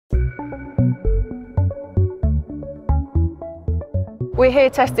We're here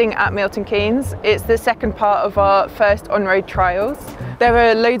testing at Milton Keynes. It's the second part of our first on-road trials. There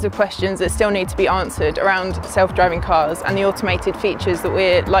are loads of questions that still need to be answered around self-driving cars and the automated features that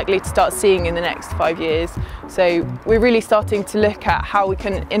we're likely to start seeing in the next 5 years. So we're really starting to look at how we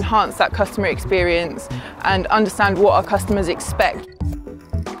can enhance that customer experience and understand what our customers expect.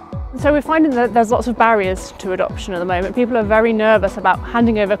 So we're finding that there's lots of barriers to adoption at the moment. People are very nervous about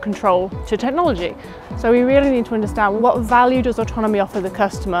handing over control to technology. So we really need to understand what value does autonomy offer the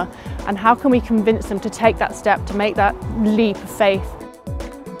customer and how can we convince them to take that step, to make that leap of faith.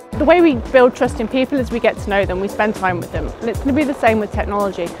 The way we build trust in people is we get to know them, we spend time with them. And it's going to be the same with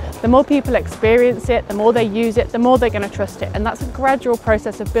technology. The more people experience it, the more they use it, the more they're going to trust it. And that's a gradual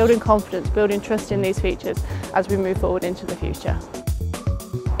process of building confidence, building trust in these features as we move forward into the future.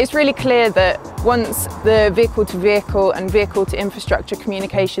 It's really clear that once the vehicle-to-vehicle and vehicle-to-infrastructure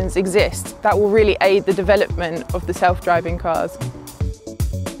communications exist, that will really aid the development of the self-driving cars.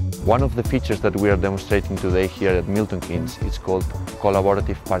 One of the features that we are demonstrating today here at Milton Keynes is called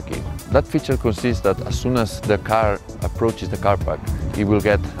collaborative parking. That feature consists that as soon as the car approaches the car park, it will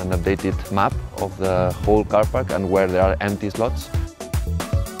get an updated map of the whole car park and where there are empty slots.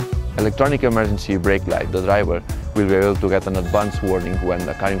 Electronic emergency brake light, the driver will be able to get an advance warning when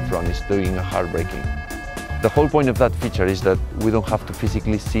the car in front is doing a hard braking. The whole point of that feature is that we don't have to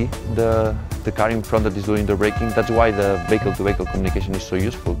physically see the car in front that is doing the braking. That's why the vehicle-to-vehicle communication is so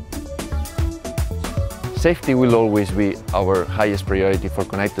useful. Safety will always be our highest priority for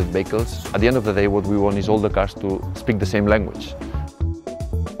connected vehicles. At the end of the day, what we want is all the cars to speak the same language.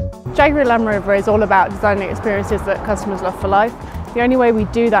 Jaguar Land Rover is all about designing experiences that customers love for life. The only way we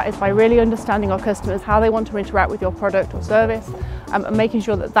do that is by really understanding our customers, how they want to interact with your product or service, and making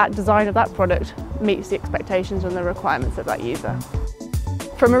sure that that design of that product meets the expectations and the requirements of that user.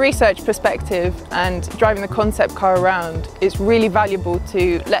 From a research perspective and driving the concept car around, it's really valuable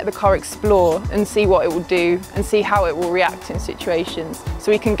to let the car explore and see what it will do and see how it will react in situations,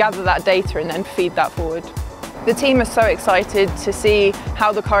 so we can gather that data and then feed that forward. The team are so excited to see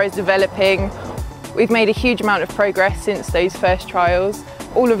how the car is developing. We've made a huge amount of progress since those first trials.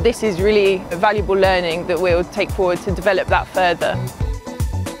 All of this is really valuable learning that we'll take forward to develop that further.